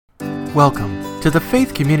Welcome to the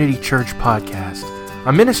Faith Community Church Podcast,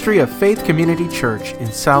 a ministry of Faith Community Church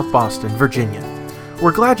in South Boston, Virginia.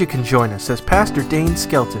 We're glad you can join us as Pastor Dane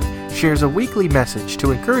Skelton shares a weekly message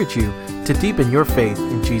to encourage you to deepen your faith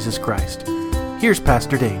in Jesus Christ. Here's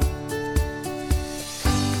Pastor Dane.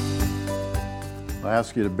 I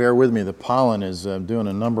ask you to bear with me. The pollen is doing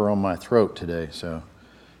a number on my throat today, so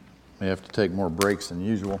I may have to take more breaks than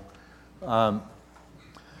usual.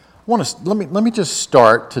 Let me just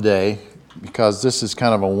start today, because this is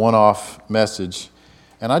kind of a one-off message,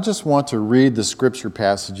 and I just want to read the scripture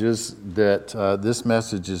passages that this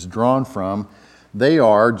message is drawn from. They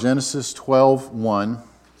are Genesis 12:1,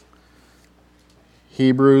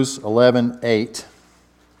 Hebrews 11:8,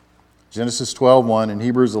 Genesis 12:1 and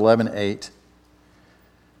Hebrews 11:8,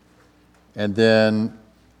 and then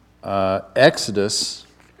Exodus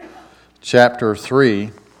chapter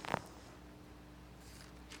 3.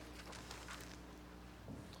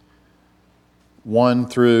 1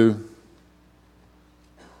 through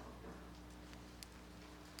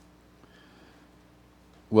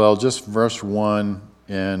just verse 1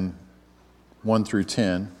 and 1 through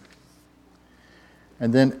 10.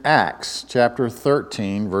 And then Acts chapter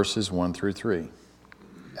 13, verses 1 through 3.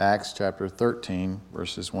 Acts chapter 13,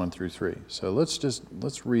 verses 1 through 3. So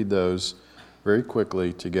let's read those very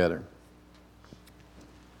quickly together.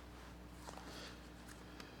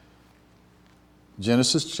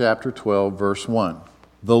 Genesis chapter 12, verse 1.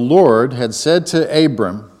 The Lord had said to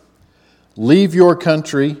Abram, "Leave your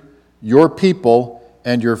country, your people,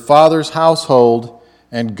 and your father's household,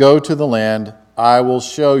 and go to the land I will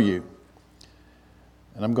show you."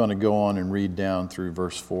 And I'm going to go on and read down through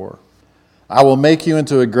verse 4. "I will make you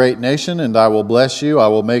into a great nation, and I will bless you. I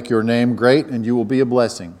will make your name great, and you will be a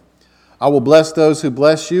blessing. I will bless those who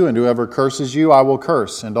bless you, and whoever curses you I will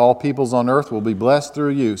curse, and all peoples on earth will be blessed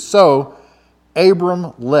through you." So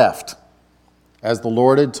Abram left, as the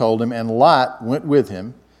Lord had told him, and Lot went with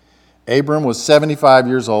him. Abram was 75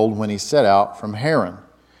 years old when he set out from Haran.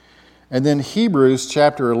 And then Hebrews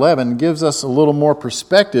chapter 11 gives us a little more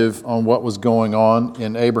perspective on what was going on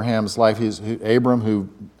in Abraham's life. Abram,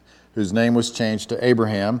 whose name was changed to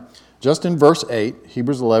Abraham, just in verse 8,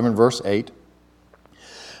 Hebrews 11, verse 8.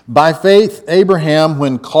 "By faith, Abraham,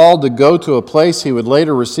 when called to go to a place he would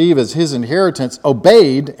later receive as his inheritance,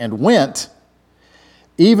 obeyed and went,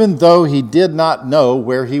 even though he did not know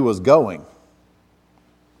where he was going."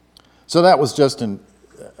 So that was just an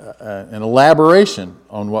elaboration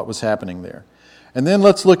on what was happening there. And then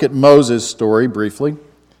let's look at Moses' story briefly.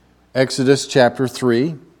 Exodus chapter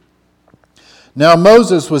 3. "Now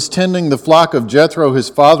Moses was tending the flock of Jethro, his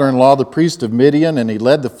father-in-law, the priest of Midian, and he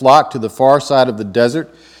led the flock to the far side of the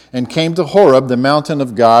desert and came to Horeb, the mountain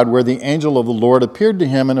of God, where the angel of the Lord appeared to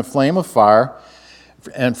him in a flame of fire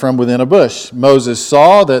and from within a bush. Moses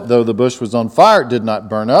saw that though the bush was on fire, it did not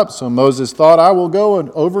burn up. So Moses thought, 'I will go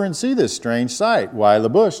over and see this strange sight, why the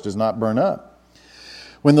bush does not burn up.'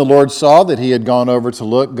 When the Lord saw that he had gone over to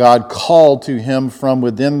look, God called to him from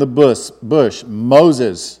within the bush,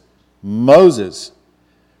 'Moses, Moses.'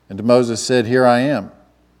 And Moses said, 'Here I am.'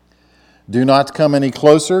 'Do not come any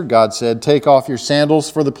closer,' God said. 'Take off your sandals,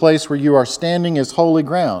 for the place where you are standing is holy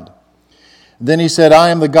ground.' Then he said, 'I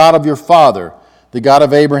am the God of your father, the God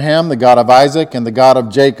of Abraham, the God of Isaac, and the God of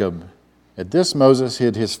Jacob.' At this Moses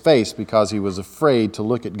hid his face because he was afraid to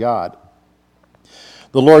look at God.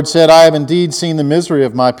 The Lord said, 'I have indeed seen the misery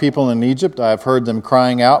of my people in Egypt. I have heard them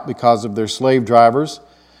crying out because of their slave drivers,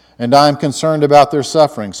 and I am concerned about their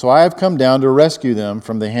suffering. So I have come down to rescue them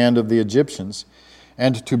from the hand of the Egyptians,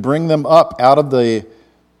 and to bring them up out of the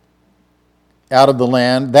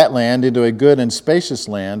land into a good and spacious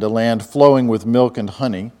land, a land flowing with milk and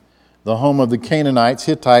honey, the home of the Canaanites,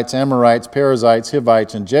 Hittites, Amorites, Perizzites,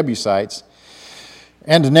 Hivites, and Jebusites.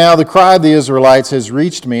 And now the cry of the Israelites has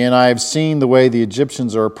reached me, and I have seen the way the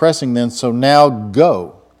Egyptians are oppressing them. So now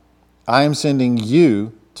go. I am sending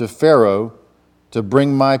you to Pharaoh to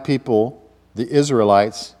bring my people, the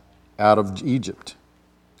Israelites, out of Egypt."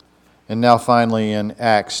 And now finally in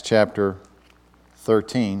Acts chapter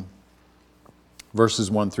 13, verses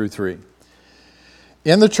 1 through 3.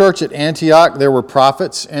 "In the church at Antioch there were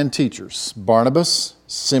prophets and teachers: Barnabas,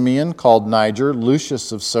 Simeon, called Niger,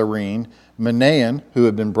 Lucius of Cyrene, Manaen, who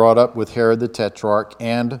had been brought up with Herod the Tetrarch,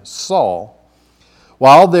 and Saul.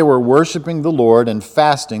 While they were worshiping the Lord and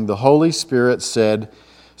fasting, the Holy Spirit said,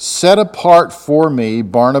 'Set apart for me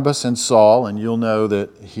Barnabas and Saul,'" and you'll know that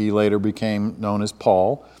he later became known as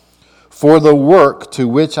Paul, "'for the work to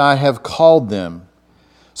which I have called them.'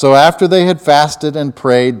 So after they had fasted and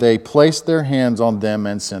prayed, they placed their hands on them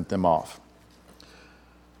and sent them off."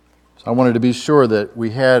 So I wanted to be sure that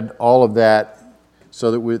we had all of that so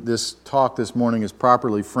that this talk this morning is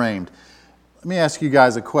properly framed. Let me ask you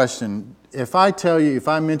guys a question. If I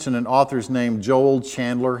mention an author's name, Joel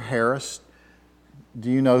Chandler Harris, do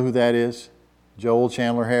you know who that is? Joel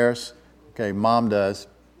Chandler Harris? Okay, Mom does.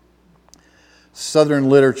 Southern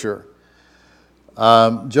literature.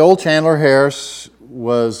 Joel Chandler Harris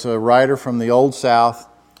was a writer from the Old South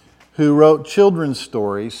who wrote children's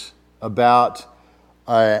stories about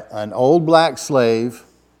an old black slave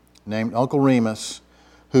named Uncle Remus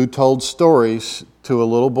who told stories to a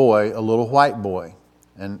little boy, a little white boy.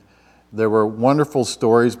 And there were wonderful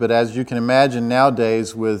stories, but as you can imagine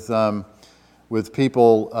nowadays with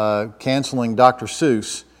people canceling Dr.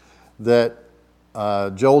 Seuss, that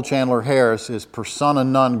Joel Chandler Harris is persona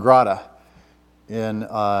non grata in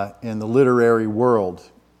the literary world.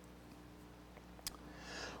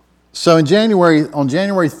 So on January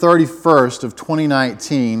 31st of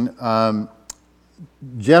 2019,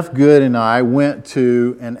 Jeff Good and I went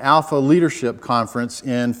to an Alpha Leadership Conference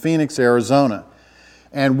in Phoenix, Arizona.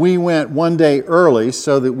 And we went one day early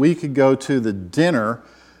so that we could go to the dinner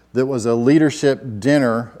that was a leadership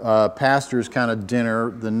dinner, pastor's kind of dinner,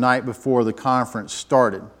 the night before the conference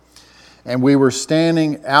started. And we were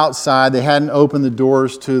standing outside. They hadn't opened the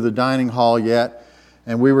doors to the dining hall yet.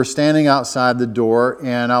 And we were standing outside the door,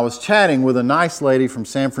 and I was chatting with a nice lady from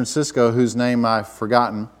San Francisco whose name I've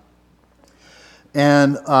forgotten.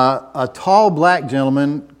 And a tall black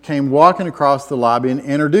gentleman came walking across the lobby and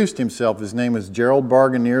introduced himself. His name is Gerald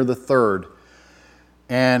Barganier III.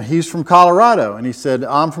 And he's from Colorado. And he said,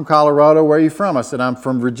 I'm from Colorado. Where are you from? I said, I'm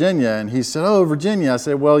from Virginia. And he said, oh, Virginia. I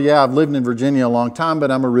said, well, yeah, I've lived in Virginia a long time,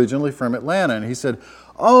 but I'm originally from Atlanta. And he said,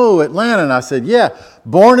 oh, Atlanta. And I said, yeah,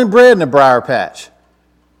 born and bred in a briar patch.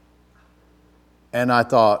 And I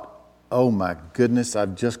thought, oh my goodness,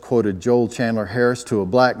 I've just quoted Joel Chandler Harris to a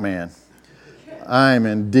black man. I'm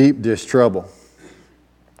in deep dish trouble.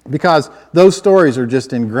 Because those stories are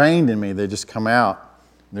just ingrained in me. They just come out.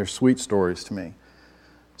 They're sweet stories to me.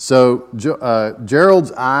 So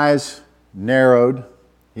Gerald's eyes narrowed.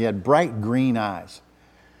 He had bright green eyes.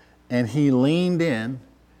 And he leaned in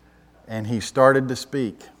and he started to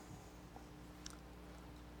speak.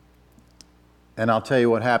 And I'll tell you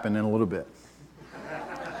what happened in a little bit.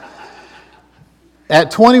 At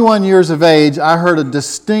 21 years of age, I heard a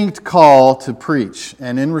distinct call to preach.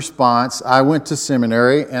 And in response, I went to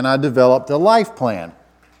seminary and I developed a life plan.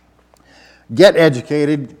 Get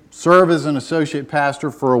educated, serve as an associate pastor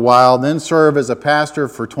for a while, then serve as a pastor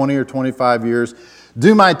for 20 or 25 years,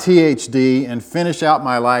 do my THD, and finish out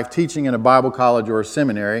my life teaching in a Bible college or a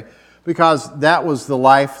seminary, because that was the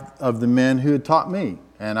life of the men who had taught me.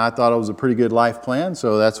 And I thought it was a pretty good life plan,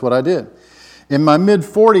 so that's what I did. In my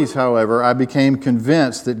mid-40s, however, I became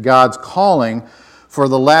convinced that God's calling for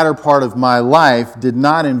the latter part of my life did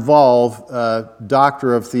not involve a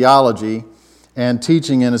doctor of theology and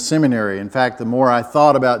teaching in a seminary. In fact, the more I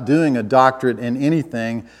thought about doing a doctorate in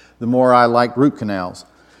anything, the more I liked root canals.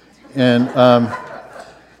 And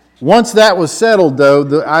once that was settled,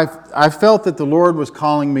 though, I felt that the Lord was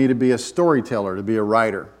calling me to be a storyteller, to be a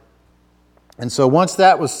writer. And so once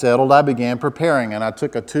that was settled, I began preparing, and I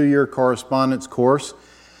took a 2-year correspondence course.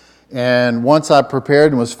 And once I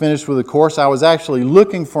prepared and was finished with the course, I was actually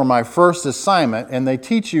looking for my first assignment, and they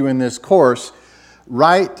teach you in this course,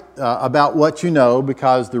 write about what you know,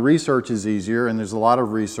 because the research is easier, and there's a lot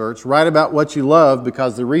of research. Write about what you love,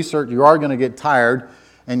 because the research, you are going to get tired,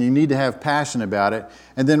 and you need to have passion about it.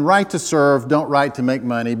 And then write to serve, don't write to make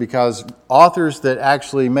money, because authors that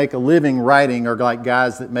actually make a living writing are like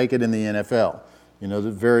guys that make it in the NFL. You know,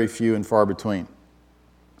 they're very few and far between.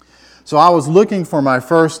 So I was looking for my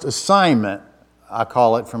first assignment, I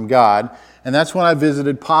call it, from God, and that's when I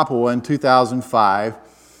visited Papua in 2005.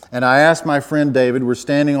 And I asked my friend David, we're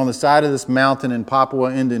standing on the side of this mountain in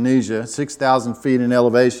Papua, Indonesia, 6,000 feet in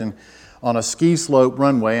elevation, on a ski slope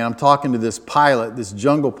runway, and I'm talking to this pilot, this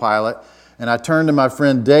jungle pilot, and I turned to my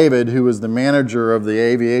friend David, who was the manager of the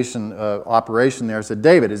aviation operation there. I said,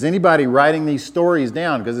 David, is anybody writing these stories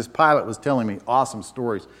down? Because this pilot was telling me awesome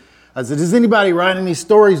stories. I said, is anybody writing these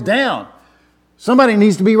stories down? Somebody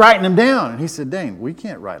needs to be writing them down. And he said, Dane, we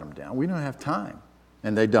can't write them down. We don't have time.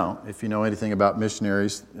 And they don't. If you know anything about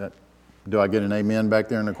missionaries, do I get an amen back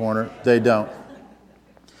there in the corner? They don't.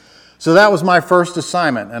 So that was my first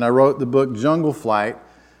assignment, and I wrote the book Jungle Flight,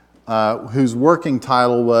 whose working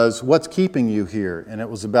title was What's Keeping You Here? And it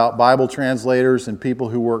was about Bible translators and people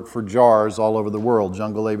who work for JARS all over the world,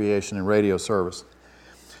 Jungle Aviation and Radio Service.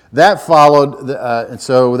 That followed, and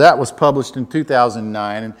so that was published in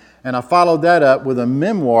 2009, and I followed that up with a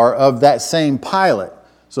memoir of that same pilot.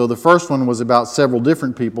 So the first one was about several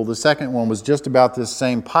different people. The second one was just about this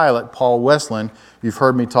same pilot, Paul Westland. You've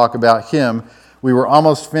heard me talk about him. We were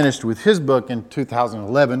almost finished with his book in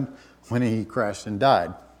 2011 when he crashed and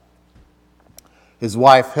died. His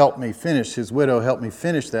wife helped me finish, his widow helped me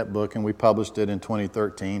finish that book, and we published it in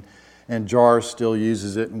 2013. And JARS still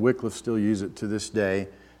uses it, and Wycliffe still uses it to this day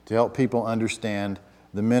to help people understand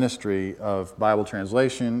the ministry of Bible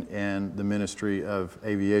translation and the ministry of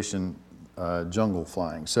aviation jungle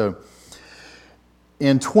flying. So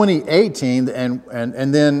in 2018,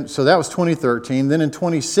 and then, so that was 2013. Then in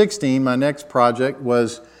 2016, my next project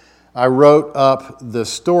was I wrote up the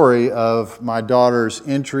story of my daughter's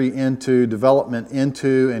entry into, development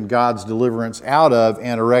into, and God's deliverance out of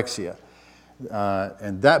anorexia.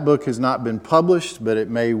 And that book has not been published, but it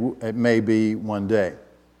may be one day.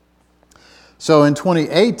 So in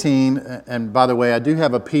 2018, and by the way, I do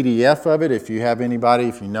have a PDF of it. If you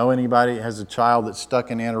know anybody that has a child that's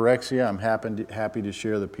stuck in anorexia, I'm happy to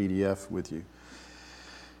share the PDF with you.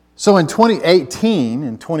 So in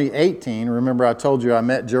 2018, remember I told you I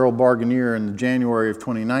met Gerald Barganier in January of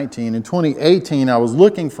 2019. In 2018, I was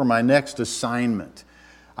looking for my next assignment.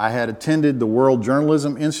 I had attended the World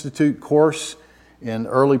Journalism Institute course in the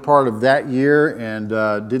early part of that year and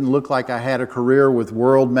didn't look like I had a career with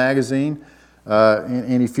World Magazine,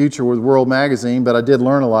 any future with World Magazine, but I did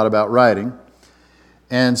learn a lot about writing.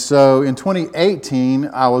 And so in 2018,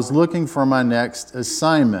 I was looking for my next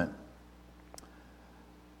assignment.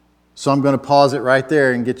 So I'm going to pause it right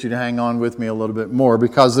there and get you to hang on with me a little bit more,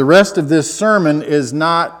 because the rest of this sermon is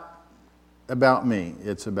not about me,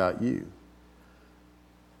 it's about you.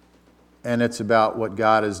 And it's about what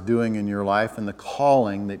God is doing in your life and the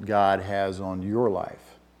calling that God has on your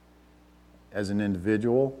life as an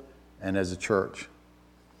individual and as a church.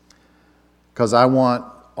 Because I want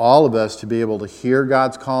all of us to be able to hear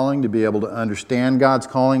God's calling, to be able to understand God's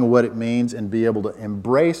calling and what it means, and be able to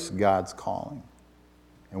embrace God's calling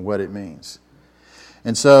and what it means.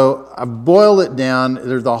 And so I've boiled it down.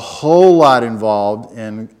 There's a whole lot involved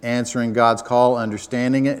in answering God's call,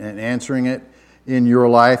 understanding it, and answering it in your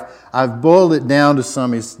life. I've boiled it down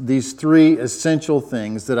to these three essential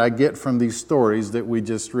things that I get from these stories that we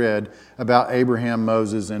just read about Abraham,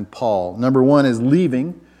 Moses, and Paul. Number one is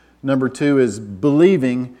leaving. Number two is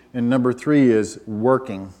believing. And number three is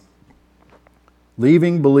working.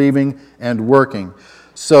 Leaving, believing, and working.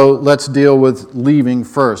 So let's deal with leaving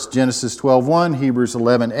first. Genesis 12:1, Hebrews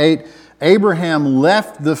 11:8. Abraham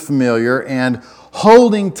left the familiar and,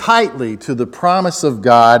 holding tightly to the promise of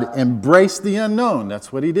God, embraced the unknown.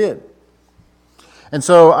 That's what he did. And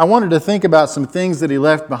so I wanted to think about some things that he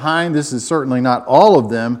left behind. This is certainly not all of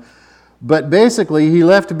them, but basically he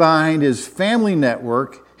left behind his family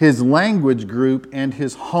network, his language group, and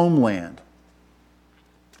his homeland.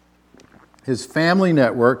 His family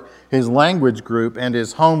network, his language group, and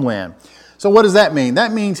his homeland. So what does that mean?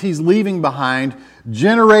 That means he's leaving behind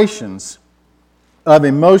generations of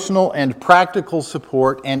emotional and practical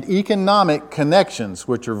support and economic connections,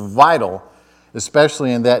 which are vital,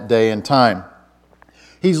 especially in that day and time.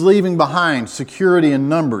 He's leaving behind security in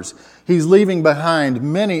numbers. He's leaving behind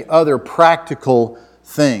many other practical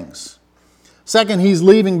things. Second, he's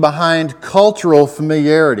leaving behind cultural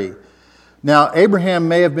familiarity. Now, Abraham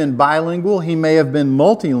may have been bilingual, he may have been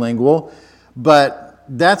multilingual, but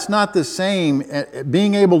that's not the same.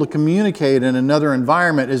 Being able to communicate in another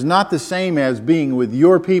environment is not the same as being with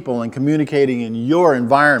your people and communicating in your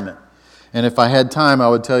environment. And if I had time, I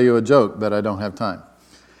would tell you a joke, but I don't have time.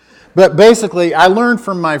 But basically, I learned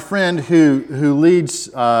from my friend who leads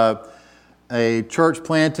a church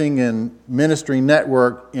planting and ministry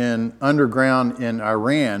network underground in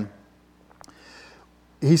Iran.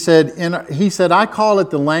 He said, I call it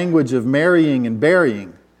the language of marrying and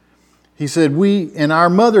burying. He said, in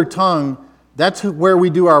our mother tongue, that's where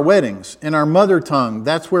we do our weddings. In our mother tongue,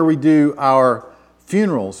 that's where we do our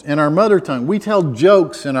funerals. In our mother tongue, we tell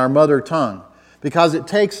jokes in our mother tongue because it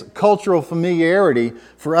takes cultural familiarity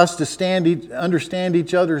for us to understand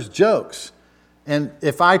each other's jokes. And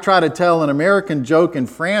if I try to tell an American joke in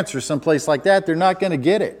France or someplace like that, they're not going to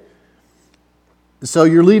get it. So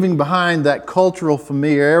you're leaving behind that cultural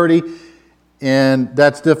familiarity, and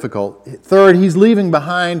that's difficult. Third, he's leaving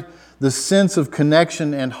behind the sense of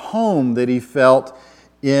connection and home that he felt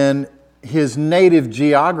in his native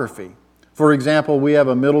geography. For example, we have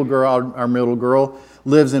a middle girl. Our middle girl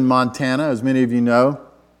lives in Montana, as many of you know.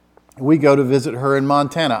 We go to visit her in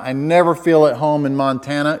Montana. I never feel at home in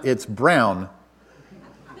Montana. It's brown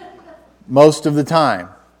most of the time.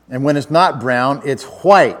 And when it's not brown, it's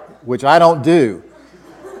white, which I don't do.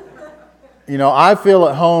 I feel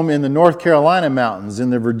at home in the North Carolina mountains, in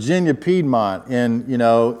the Virginia Piedmont,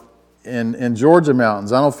 in Georgia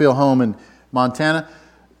mountains. I don't feel home in Montana.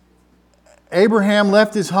 Abraham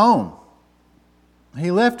left his home. He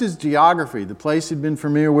left his geography, the place he'd been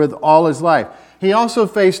familiar with all his life. He also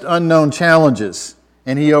faced unknown challenges,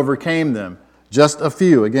 and he overcame them. Just a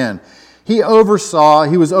few, again. He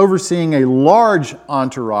was overseeing a large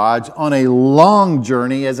entourage on a long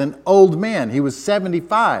journey as an old man. He was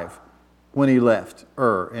 75 when he left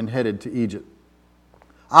Ur and headed to Egypt.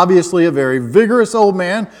 Obviously a very vigorous old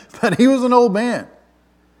man, but he was an old man.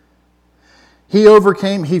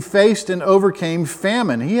 He faced and overcame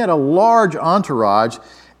famine. He had a large entourage,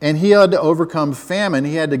 and he had to overcome famine.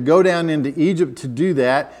 He had to go down into Egypt to do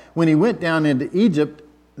that. When he went down into Egypt,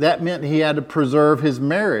 that meant he had to preserve his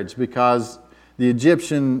marriage because the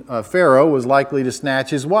Egyptian Pharaoh was likely to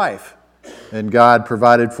snatch his wife, and God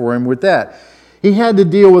provided for him with that. He had to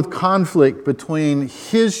deal with conflict between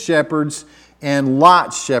his shepherds and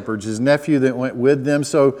Lot's shepherds, his nephew that went with them.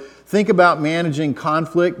 So think about managing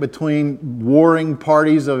conflict between warring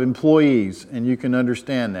parties of employees, and you can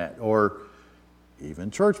understand that, or even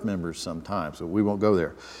church members sometimes, but we won't go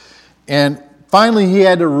there. And finally, he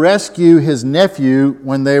had to rescue his nephew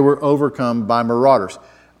when they were overcome by marauders.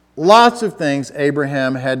 Lots of things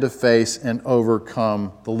Abraham had to face and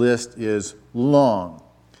overcome. The list is long.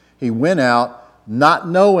 He went out not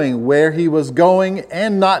knowing where he was going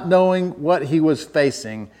and not knowing what he was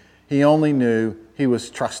facing. He only knew he was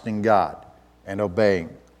trusting God and obeying.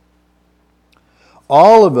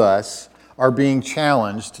 All of us are being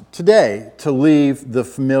challenged today to leave the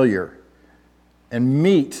familiar and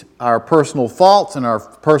meet our personal faults and our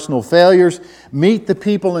personal failures, meet the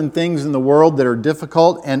people and things in the world that are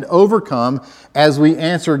difficult, and overcome as we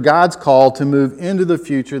answer God's call to move into the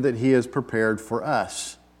future that He has prepared for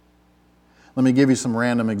us. Let me give you some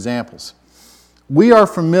random examples. We are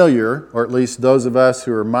familiar, or at least those of us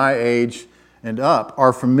who are my age and up,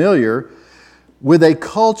 are familiar with a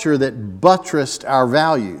culture that buttressed our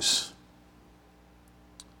values.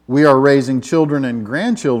 We are raising children and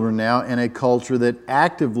grandchildren now in a culture that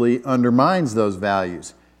actively undermines those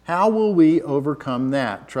values. How will we overcome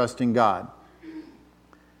that, trusting God?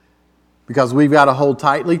 Because we've got to hold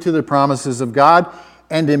tightly to the promises of God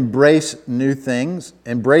and embrace new things,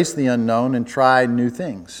 embrace the unknown, and try new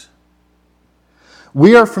things.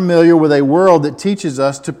 We are familiar with a world that teaches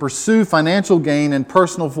us to pursue financial gain and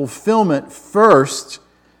personal fulfillment first,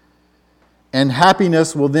 and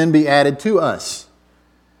happiness will then be added to us.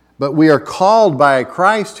 But we are called by a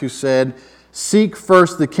Christ who said, "Seek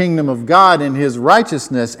first the kingdom of God and His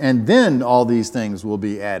righteousness, and then all these things will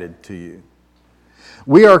be added to you."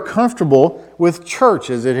 We are comfortable with church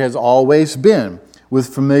as it has always been, with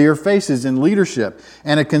familiar faces in leadership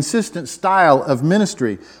and a consistent style of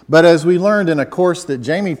ministry. But as we learned in a course that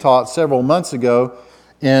Jamie taught several months ago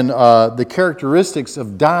in the characteristics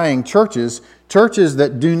of dying churches, churches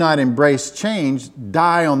that do not embrace change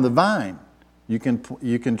die on the vine. You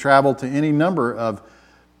can travel to any number of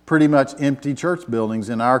pretty much empty church buildings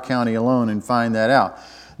in our county alone and find that out.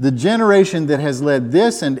 The generation that has led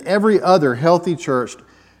this and every other healthy church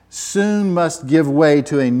soon must give way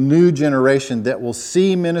to a new generation that will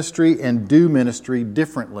see ministry and do ministry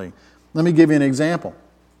differently. Let me give you an example.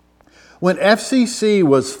 When FCC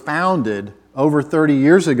was founded over 30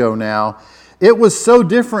 years ago now, it was so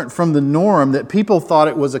different from the norm that people thought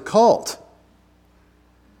it was a cult.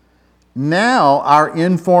 Now, our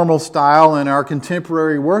informal style and our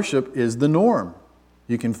contemporary worship is the norm.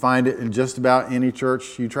 You can find it in just about any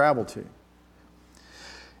church you travel to.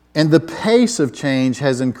 And the pace of change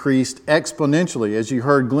has increased exponentially. As you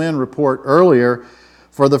heard Glenn report earlier,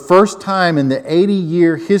 for the first time in the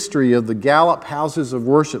 80-year history of the Gallup Houses of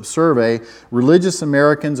Worship survey, religious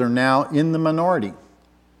Americans are now in the minority.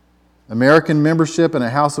 American membership in a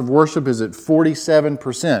house of worship is at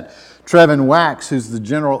 47%. Trevin Wax, who's the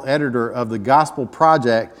general editor of the Gospel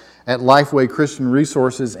Project at Lifeway Christian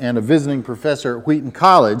Resources and a visiting professor at Wheaton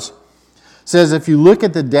College, says if you look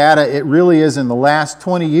at the data, it really is in the last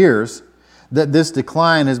 20 years that this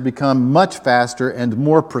decline has become much faster and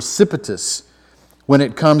more precipitous when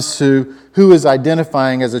it comes to who is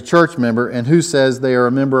identifying as a church member and who says they are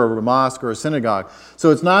a member of a mosque or a synagogue. So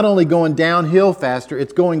it's not only going downhill faster,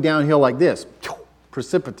 it's going downhill like this,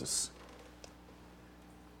 precipitous.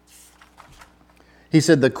 He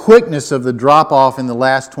said the quickness of the drop-off in the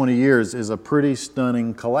last 20 years is a pretty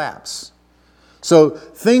stunning collapse. So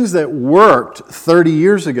things that worked 30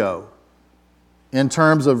 years ago in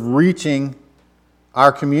terms of reaching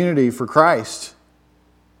our community for Christ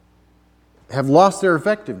have lost their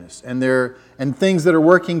effectiveness. And things that are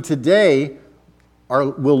working today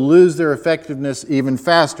will lose their effectiveness even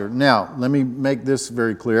faster. Now, let me make this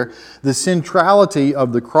very clear. The centrality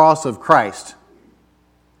of the cross of Christ,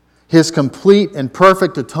 His complete and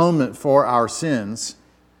perfect atonement for our sins,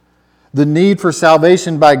 the need for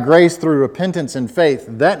salvation by grace through repentance and faith,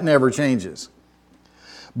 that never changes.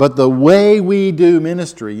 But the way we do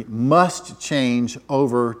ministry must change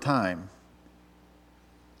over time.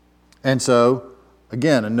 And so,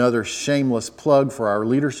 again, another shameless plug for our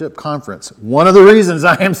leadership conference. One of the reasons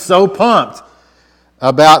I am so pumped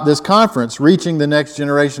about this conference, Reaching the Next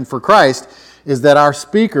Generation for Christ, is that our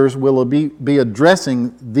speakers will be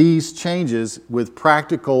addressing these changes with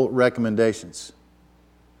practical recommendations.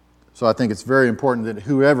 So I think it's very important that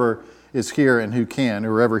whoever is here and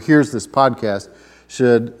whoever hears this podcast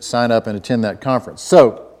should sign up and attend that conference.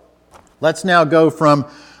 So let's now go from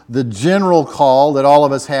the general call that all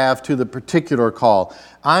of us have to the particular call.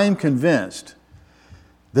 I am convinced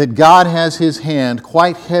that God has His hand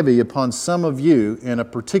quite heavy upon some of you in a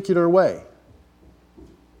particular way.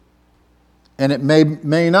 And it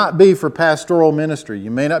may not be for pastoral ministry.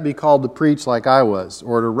 You may not be called to preach like I was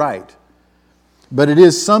or to write. But it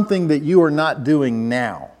is something that you are not doing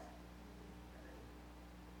now.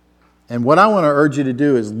 And what I want to urge you to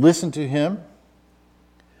do is listen to Him,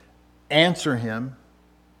 answer Him,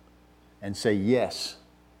 and say yes.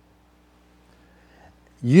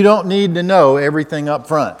 You don't need to know everything up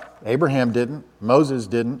front. Abraham didn't. Moses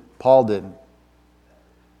didn't. Paul didn't.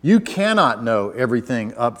 You cannot know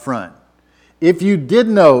everything up front. If you did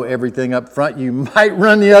know everything up front, you might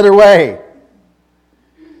run the other way.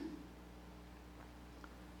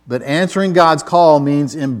 But answering God's call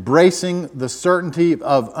means embracing the certainty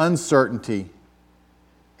of uncertainty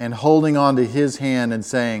and holding on to His hand and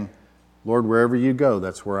saying, Lord, wherever you go,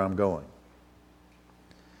 that's where I'm going.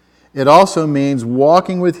 It also means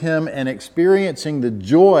walking with Him and experiencing the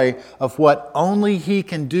joy of what only He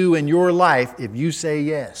can do in your life if you say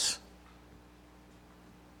yes.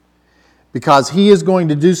 Because He is going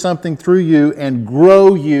to do something through you and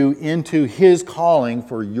grow you into His calling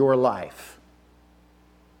for your life.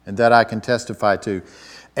 And that I can testify to.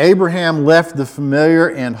 Abraham left the familiar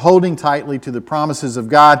and holding tightly to the promises of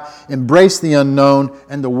God, embraced the unknown,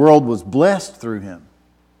 and the world was blessed through him.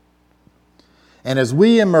 And as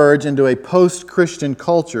we emerge into a post-Christian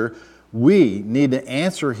culture, we need to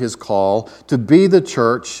answer His call to be the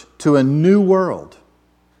church to a new world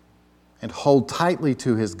and hold tightly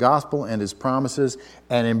to His gospel and His promises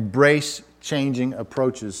and embrace changing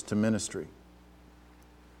approaches to ministry.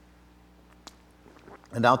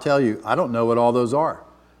 And I'll tell you, I don't know what all those are.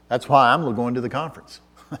 That's why I'm going to the conference.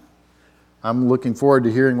 I'm looking forward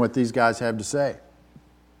to hearing what these guys have to say.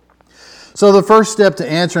 So the first step to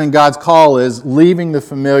answering God's call is leaving the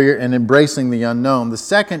familiar and embracing the unknown. The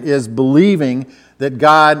second is believing that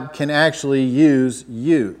God can actually use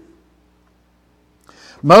you.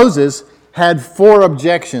 Moses had 4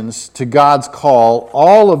 objections to God's call.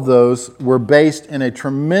 All of those were based in a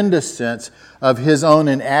tremendous sense of his own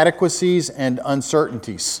inadequacies and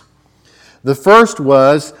uncertainties. The first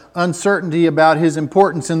was uncertainty about his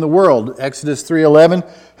importance in the world. Exodus 3:11,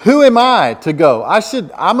 who am I to go?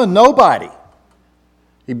 I'm a nobody.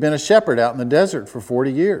 He'd been a shepherd out in the desert for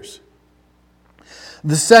 40 years.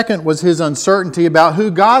 The second was his uncertainty about who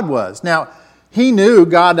God was. Now, he knew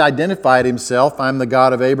God identified Himself. I'm the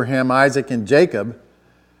God of Abraham, Isaac, and Jacob.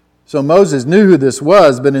 So Moses knew who this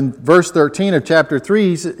was, but in verse 13 of chapter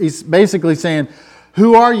 3, he's basically saying,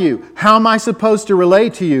 who are you? How am I supposed to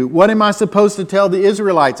relate to you? What am I supposed to tell the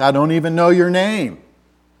Israelites? I don't even know your name.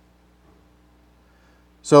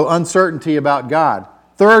 So uncertainty about God.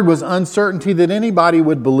 Third was uncertainty that anybody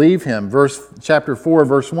would believe him. Chapter 4,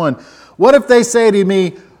 verse 1. What if they say to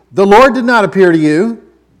me, the Lord did not appear to you?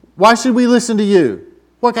 Why should we listen to you?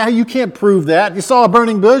 What, you can't prove that. You saw a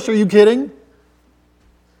burning bush? Are you kidding?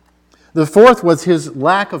 The fourth was his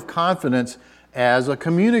lack of confidence as a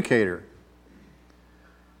communicator.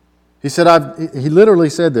 He literally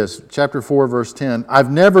said this, chapter 4, verse 10,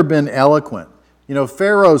 I've never been eloquent. You know,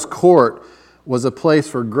 Pharaoh's court was a place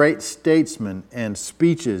for great statesmen and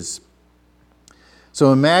speeches.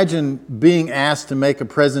 So imagine being asked to make a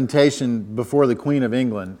presentation before the Queen of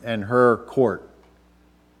England and her court,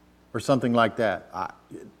 or something like that.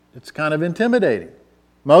 It's kind of intimidating.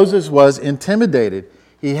 Moses was intimidated.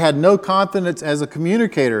 He had no confidence as a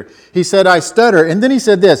communicator. He said, I stutter. And then he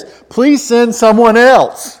said this, please send someone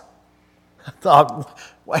else. I thought,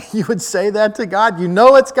 why you would say that to God? You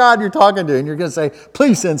know it's God you're talking to, and you're going to say,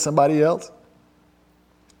 please send somebody else.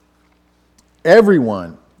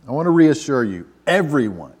 Everyone, I want to reassure you,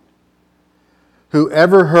 everyone who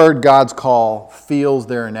ever heard God's call feels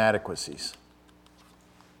their inadequacies.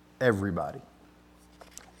 Everybody.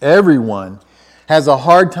 everyone has a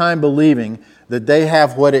hard time believing that they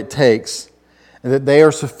have what it takes, and that they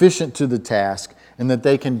are sufficient to the task, and that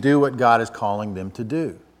they can do what God is calling them to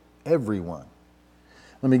do. Everyone.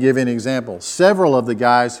 Let me give you an example. Several of the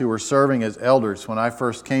guys who were serving as elders when I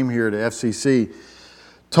first came here to FCC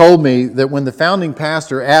told me that when the founding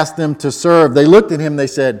pastor asked them to serve, they looked at him and they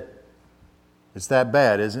said, "It's that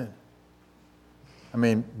bad, isn't it? I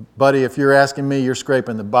mean, buddy, if you're asking me, you're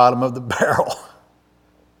scraping the bottom of the barrel."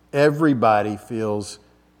 Everybody feels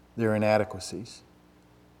their inadequacies.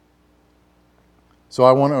 So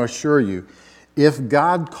I want to assure you, if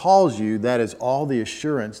God calls you, that is all the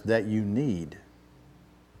assurance that you need.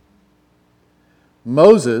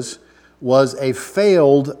 Moses was a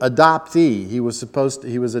failed adoptee. He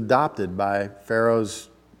was adopted by Pharaoh's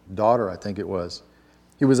daughter, I think it was.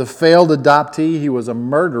 He was a failed adoptee. He was a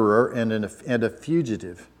murderer and a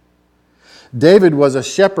fugitive. David was a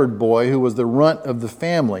shepherd boy who was the runt of the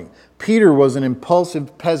family. Peter was an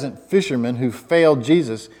impulsive peasant fisherman who failed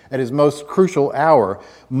Jesus at his most crucial hour.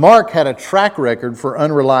 Mark had a track record for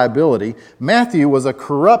unreliability. Matthew was a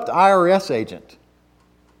corrupt IRS agent.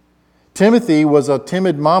 Timothy was a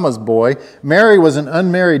timid mama's boy. Mary was an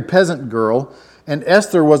unmarried peasant girl. And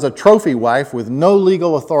Esther was a trophy wife with no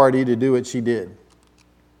legal authority to do what she did.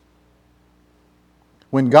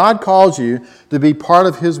 When God calls you to be part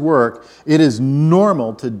of His work, it is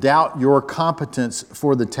normal to doubt your competence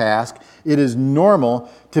for the task. It is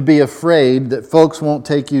normal to be afraid that folks won't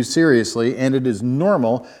take you seriously. And it is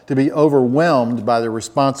normal to be overwhelmed by the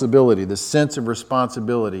responsibility, the sense of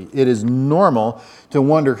responsibility. It is normal to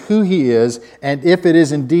wonder who He is and if it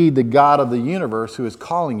is indeed the God of the universe who is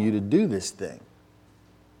calling you to do this thing.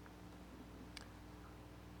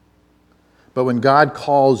 But when God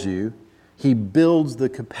calls you, He builds the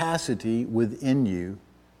capacity within you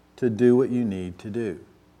to do what you need to do.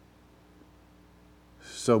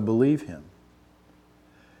 So believe Him.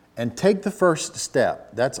 And take the first step.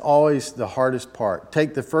 That's always the hardest part.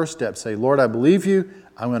 Take the first step. Say, "Lord, I believe you.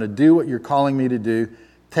 I'm going to do what you're calling me to do."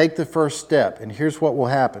 Take the first step. And here's what will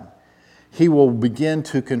happen. He will begin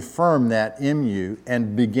to confirm that in you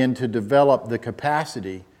and begin to develop the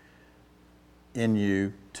capacity in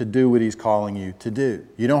you to do what He's calling you to do.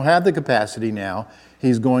 You don't have the capacity now.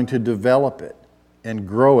 He's going to develop it and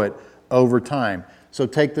grow it over time. So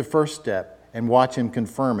take the first step and watch Him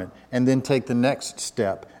confirm it. And then take the next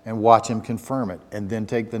step and watch Him confirm it. And then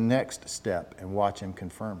take the next step and watch Him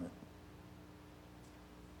confirm it.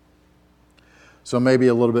 So maybe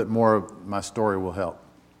a little bit more of my story will help.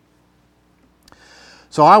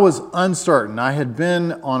 So I was uncertain. I had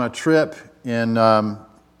been on a trip in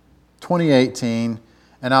 2018,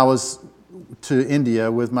 and I was to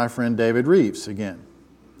India with my friend David Reeves again,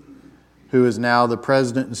 who is now the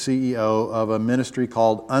president and CEO of a ministry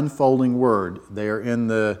called Unfolding Word. They are in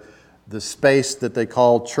the space that they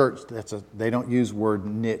call church. They don't use word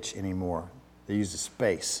niche anymore. They use a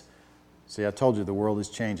space. See, I told you the world is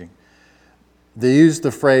changing. They use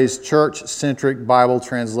the phrase church-centric Bible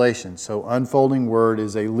translation. So Unfolding Word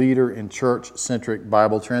is a leader in church-centric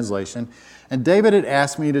Bible translation. And David had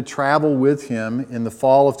asked me to travel with him in the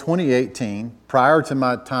fall of 2018, prior to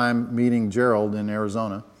my time meeting Gerald in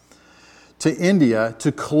Arizona, to India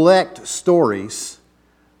to collect stories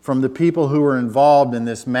from the people who were involved in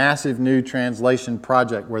this massive new translation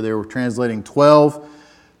project where they were translating 12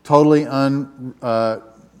 totally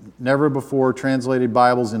never before translated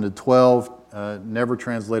Bibles into 12 never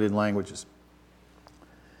translated languages.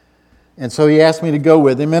 And so he asked me to go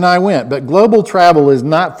with him, and I went. But global travel is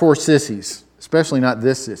not for sissies, especially not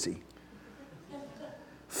this sissy.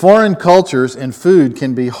 Foreign cultures and food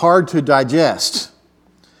can be hard to digest.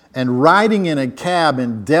 And riding in a cab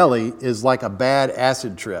in Delhi is like a bad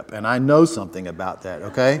acid trip. And I know something about that,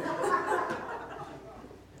 okay?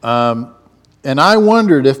 And I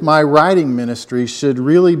wondered if my writing ministry should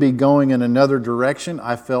really be going in another direction.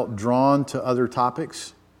 I felt drawn to other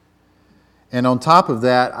topics. And on top of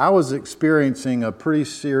that, I was experiencing a pretty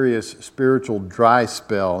serious spiritual dry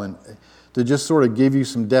spell. And to just sort of give you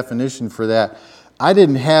some definition for that, I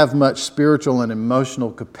didn't have much spiritual and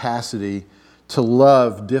emotional capacity to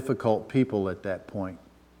love difficult people at that point.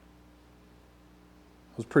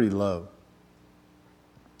 I was pretty low.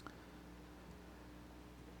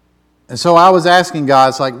 And so I was asking God,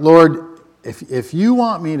 it's like, Lord, if you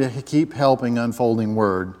want me to keep helping Unfolding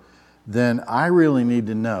Word, then I really need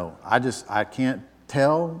to know. I can't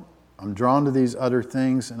tell. I'm drawn to these other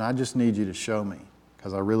things, and I just need you to show me,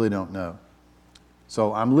 because I really don't know.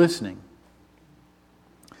 So I'm listening.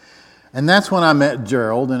 And that's when I met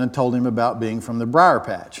Gerald, and I told him about being from the Briar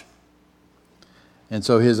Patch. And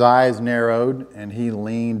so his eyes narrowed, and he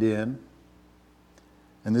leaned in.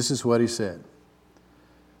 And this is what he said.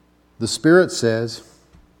 The Spirit says,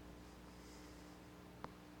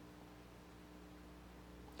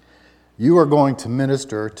 you are going to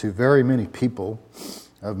minister to very many people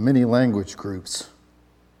of many language groups.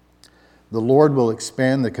 The Lord will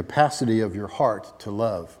expand the capacity of your heart to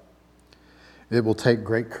love. It will take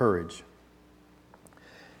great courage.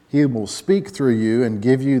 He will speak through you and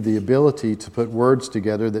give you the ability to put words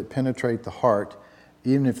together that penetrate the heart,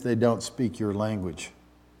 even if they don't speak your language.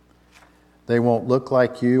 They won't look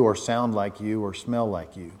like you or sound like you or smell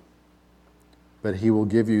like you, but He will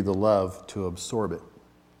give you the love to absorb it.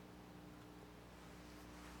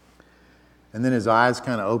 And then his eyes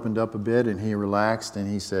kind of opened up a bit and he relaxed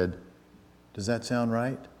and he said, does that sound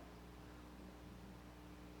right?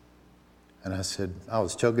 And I said, I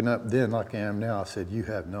was choking up then like I am now. I said, you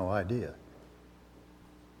have no idea.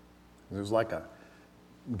 It was like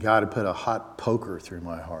God had put a hot poker through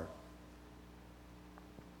my heart.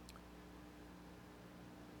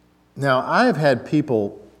 Now, I have had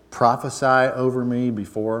people prophesy over me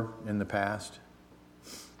before in the past.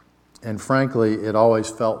 And frankly, it always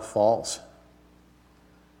felt false.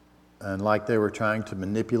 And like they were trying to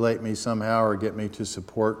manipulate me somehow or get me to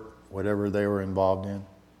support whatever they were involved in.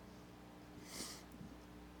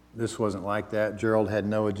 This wasn't like that. Gerald had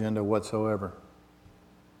no agenda whatsoever.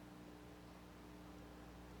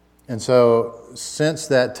 And so since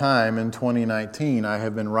that time in 2019, I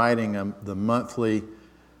have been writing the monthly,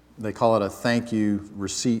 they call it a thank you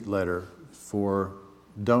receipt letter for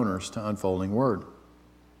donors to Unfolding Word.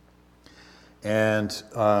 And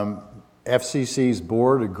FCC's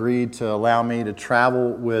board agreed to allow me to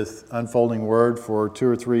travel with Unfolding Word for 2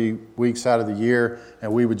 or 3 weeks out of the year,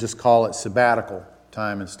 and we would just call it sabbatical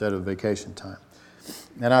time instead of vacation time.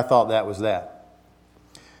 And I thought that was that.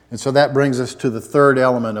 And so that brings us to the third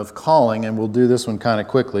element of calling, and we'll do this one kind of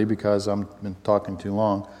quickly because I've been talking too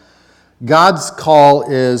long. God's call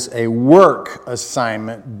is a work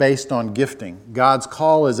assignment based on gifting. God's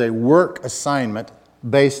call is a work assignment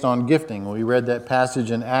based on gifting. We read that passage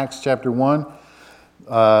in Acts chapter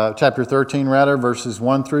 13 verses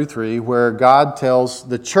 1 through 3, where God tells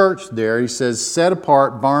the church there, He says, set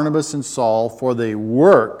apart Barnabas and Saul for the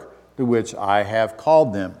work to which I have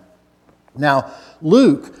called them. Now,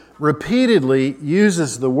 Luke repeatedly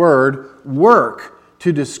uses the word work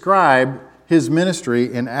to describe his ministry,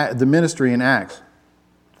 the ministry in Acts.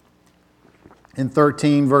 In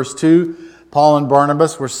 13 verse 2, Paul and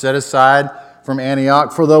Barnabas were set aside from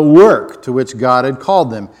Antioch for the work to which God had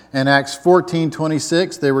called them. In Acts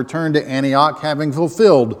 14:26, they returned to Antioch having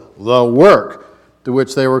fulfilled the work to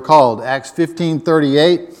which they were called. Acts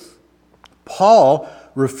 15:38, Paul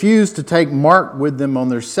refused to take Mark with them on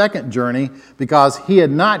their second journey because he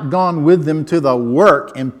had not gone with them to the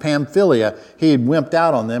work in Pamphylia. He had wimped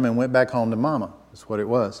out on them and went back home to mama. That's what it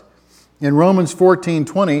was. In Romans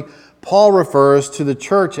 14:20, Paul refers to the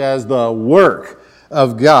church as the work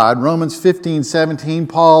of God. Romans 15:17,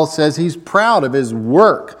 Paul says he's proud of his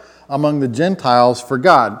work among the Gentiles for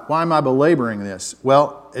God. Why am I belaboring this?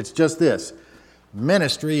 Well, it's just this.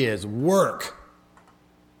 Ministry is work.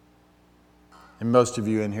 And most of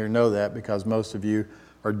you in here know that because most of you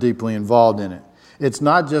are deeply involved in it. It's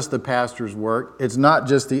not just the pastor's work. It's not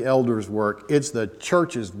just the elder's work. It's the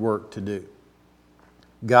church's work to do.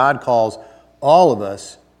 God calls all of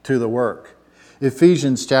us to the work.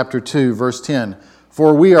 Ephesians chapter 2, verse 10.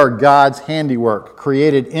 For we are God's handiwork,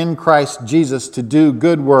 created in Christ Jesus to do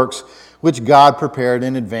good works, which God prepared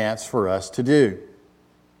in advance for us to do.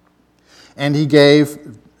 And He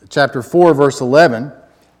gave, chapter 4, verse 11,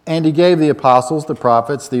 and He gave the apostles, the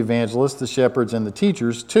prophets, the evangelists, the shepherds, and the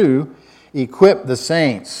teachers to equip the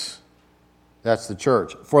saints, that's the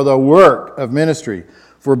church, for the work of ministry,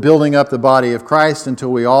 for building up the body of Christ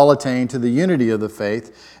until we all attain to the unity of the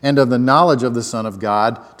faith and of the knowledge of the Son of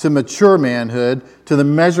God, to mature manhood, to the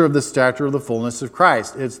measure of the stature of the fullness of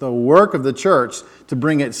Christ. It's the work of the church to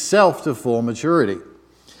bring itself to full maturity.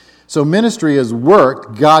 So ministry is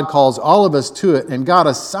work. God calls all of us to it, and God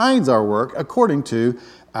assigns our work according to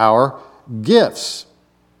our gifts.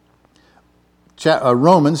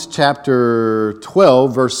 Romans chapter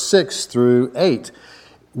 12, verse 6 through 8.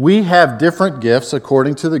 We have different gifts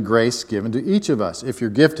according to the grace given to each of us. If your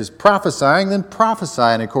gift is prophesying, then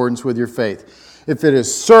prophesy in accordance with your faith. If it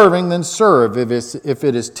is serving, then serve. If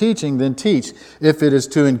it is teaching, then teach. If it is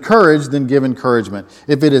to encourage, then give encouragement.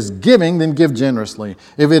 If it is giving, then give generously.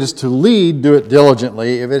 If it is to lead, do it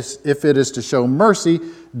diligently. If it is to show mercy,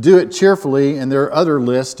 do it cheerfully. And there are other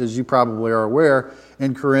lists, as you probably are aware,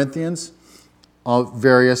 in Corinthians, of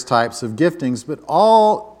various types of giftings, but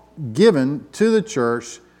all given to the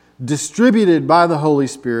church, distributed by the Holy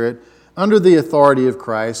Spirit under the authority of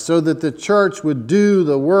Christ so that the church would do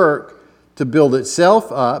the work to build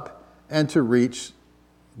itself up and to reach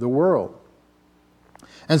the world.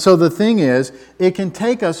 And so the thing is, it can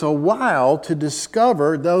take us a while to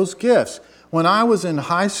discover those gifts. When I was in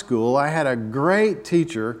high school, I had a great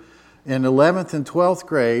teacher in 11th and 12th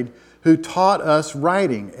grade who taught us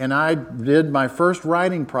writing. And I did my first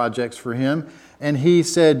writing projects for him. And he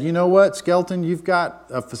said, you know what, Skelton, you've got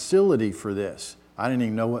a facility for this. I didn't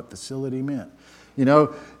even know what facility meant. You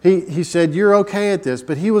know, he said, you're okay at this.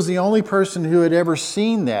 But he was the only person who had ever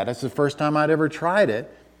seen that. That's the first time I'd ever tried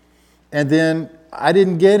it. And then I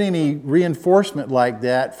didn't get any reinforcement like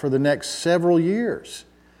that for the next several years.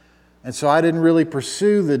 And so I didn't really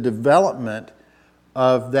pursue the development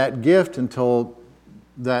of that gift until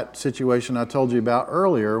that situation I told you about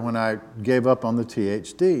earlier when I gave up on the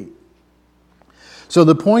THD. So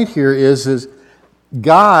the point here is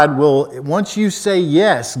God will, once you say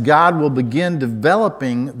yes, God will begin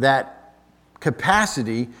developing that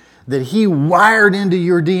capacity that He wired into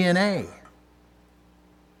your DNA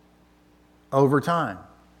over time.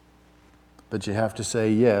 But you have to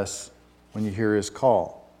say yes when you hear His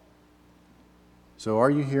call. So are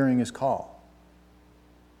you hearing His call?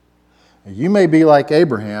 You may be like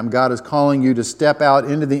Abraham. God is calling you to step out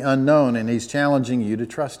into the unknown and He's challenging you to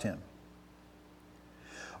trust Him.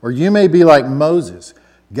 Or you may be like Moses.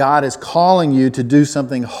 God is calling you to do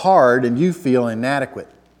something hard and you feel inadequate.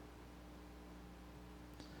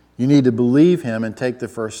 You need to believe Him and take the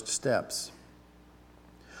first steps.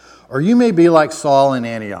 Or you may be like Saul in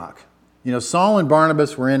Antioch. You know, Saul and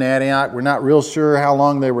Barnabas were in Antioch. We're not real sure how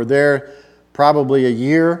long they were there, probably a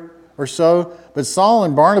year or so. But Saul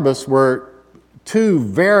and Barnabas were two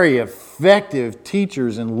very effective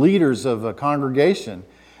teachers and leaders of a congregation.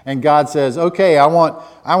 And God says, okay, I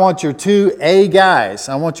want your two A guys.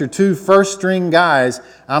 I want your two first string guys.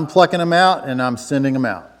 I'm plucking them out and I'm sending them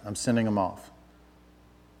out. I'm sending them off.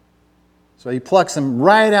 So He plucks them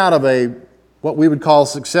right out of what we would call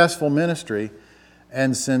successful ministry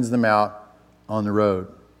and sends them out on the road.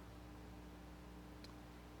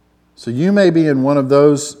 So you may be in one of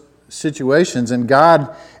those situations and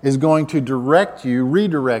God is going to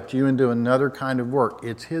redirect you into another kind of work.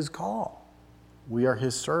 It's His call. We are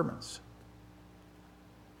His servants.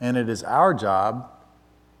 And it is our job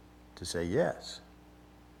to say yes.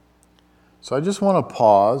 So I just want to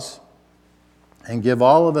pause and give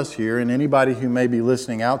all of us here and anybody who may be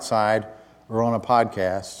listening outside or on a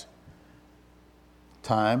podcast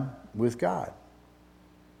time with God.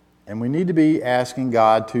 And we need to be asking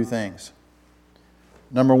God two things.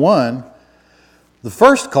 Number one, the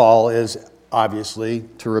first call is obviously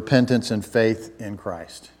to repentance and faith in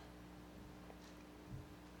Christ.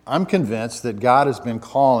 I'm convinced that God has been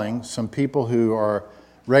calling some people who are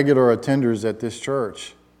regular attenders at this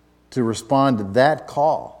church to respond to that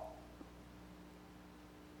call.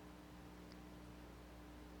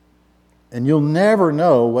 And you'll never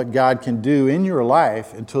know what God can do in your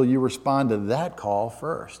life until you respond to that call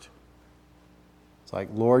first. It's like,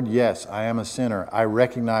 Lord, yes, I am a sinner. I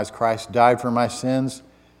recognize Christ died for my sins.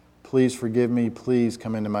 Please forgive me. Please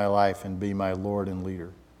come into my life and be my Lord and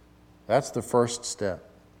leader. That's the first step.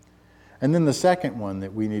 And then the second one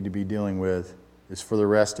that we need to be dealing with is for the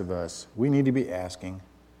rest of us. We need to be asking,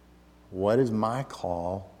 what is my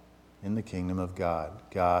call in the kingdom of God?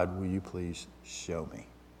 God, will you please show me?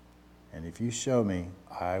 And if you show me,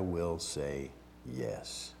 I will say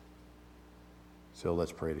yes. So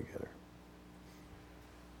let's pray together.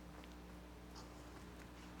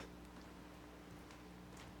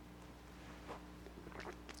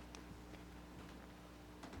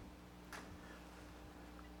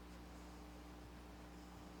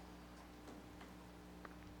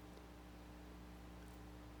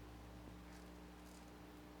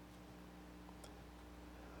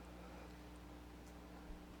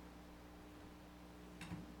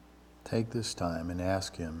 Take this time and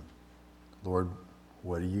ask Him, Lord,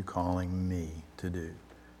 what are you calling me to do?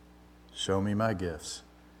 Show me my gifts.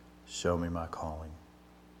 Show me my calling.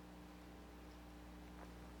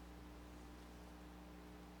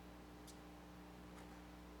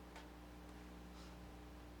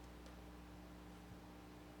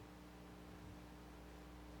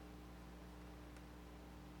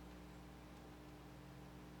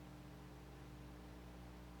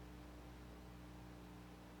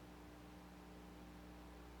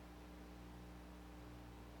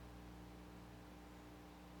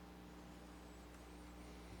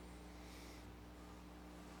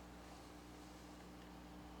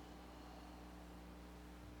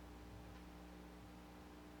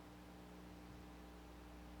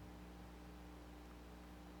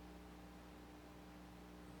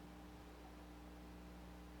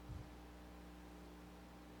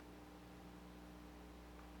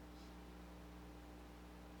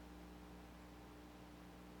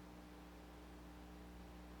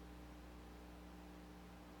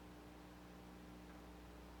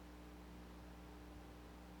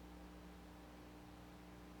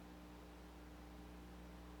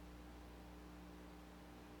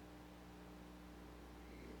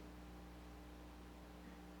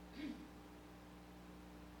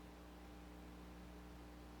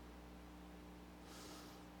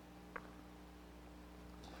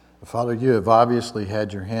 Father, you have obviously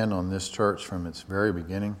had your hand on this church from its very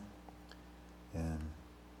beginning. And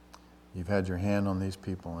you've had your hand on these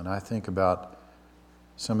people. And I think about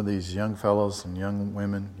some of these young fellows and young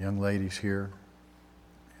women, young ladies here,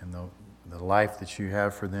 and the life that you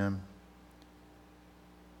have for them.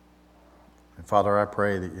 And Father, I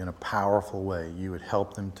pray that in a powerful way you would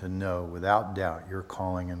help them to know without doubt your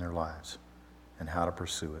calling in their lives and how to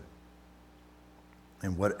pursue it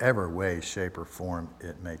in whatever way, shape, or form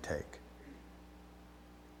it may take.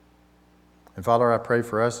 And Father, I pray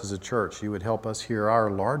for us as a church, you would help us hear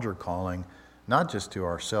our larger calling, not just to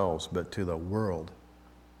ourselves, but to the world.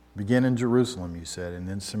 Begin in Jerusalem, you said, and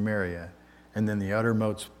then Samaria, and then the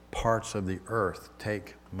uttermost parts of the earth.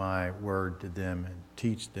 Take my word to them and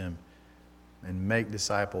teach them and make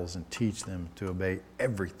disciples and teach them to obey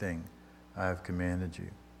everything I have commanded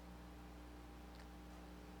you.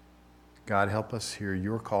 God, help us hear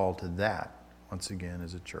your call to that once again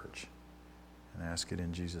as a church. And ask it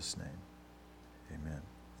in Jesus' name. Amen.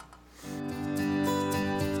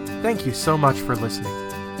 Thank you so much for listening.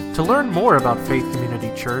 To learn more about Faith Community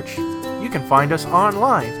Church, you can find us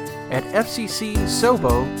online at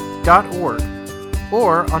fccsobo.org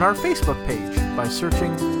or on our Facebook page by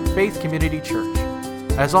searching Faith Community Church.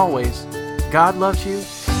 As always, God loves you,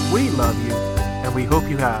 we love you, and we hope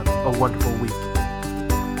you have a wonderful week.